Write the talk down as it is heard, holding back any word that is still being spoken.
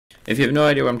If you have no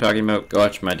idea what I'm talking about, go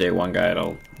watch my day 1 guide.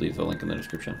 I'll leave the link in the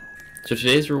description. So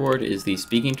today's reward is the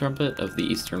Speaking Trumpet of the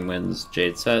Eastern Winds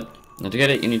Jade set. Now to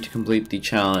get it, you need to complete the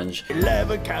challenge.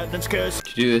 11 cannons curse.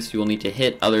 To do this, you will need to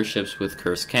hit other ships with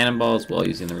cursed cannonballs while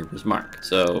using the Reaper's Mark.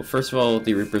 So first of all,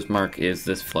 the Reaper's Mark is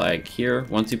this flag here.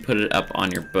 Once you put it up on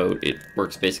your boat, it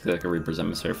works basically like a Reaper's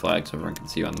Emissary flag, so everyone can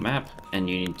see you on the map. And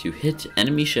you need to hit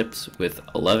enemy ships with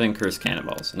 11 cursed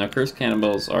cannonballs. Now cursed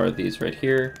cannonballs are these right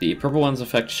here. The purple ones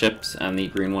affect ships, and the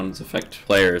green ones affect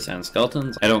players and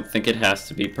skeletons. I don't think it has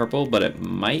to be purple, but it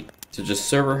might. So just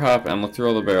server hop and look through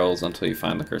all the barrels until you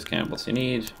find the cursed cannonballs you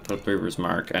need, put up the Reaper's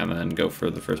Mark, and then go for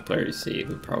the first player you see. It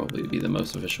would probably be the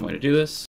most efficient way to do this.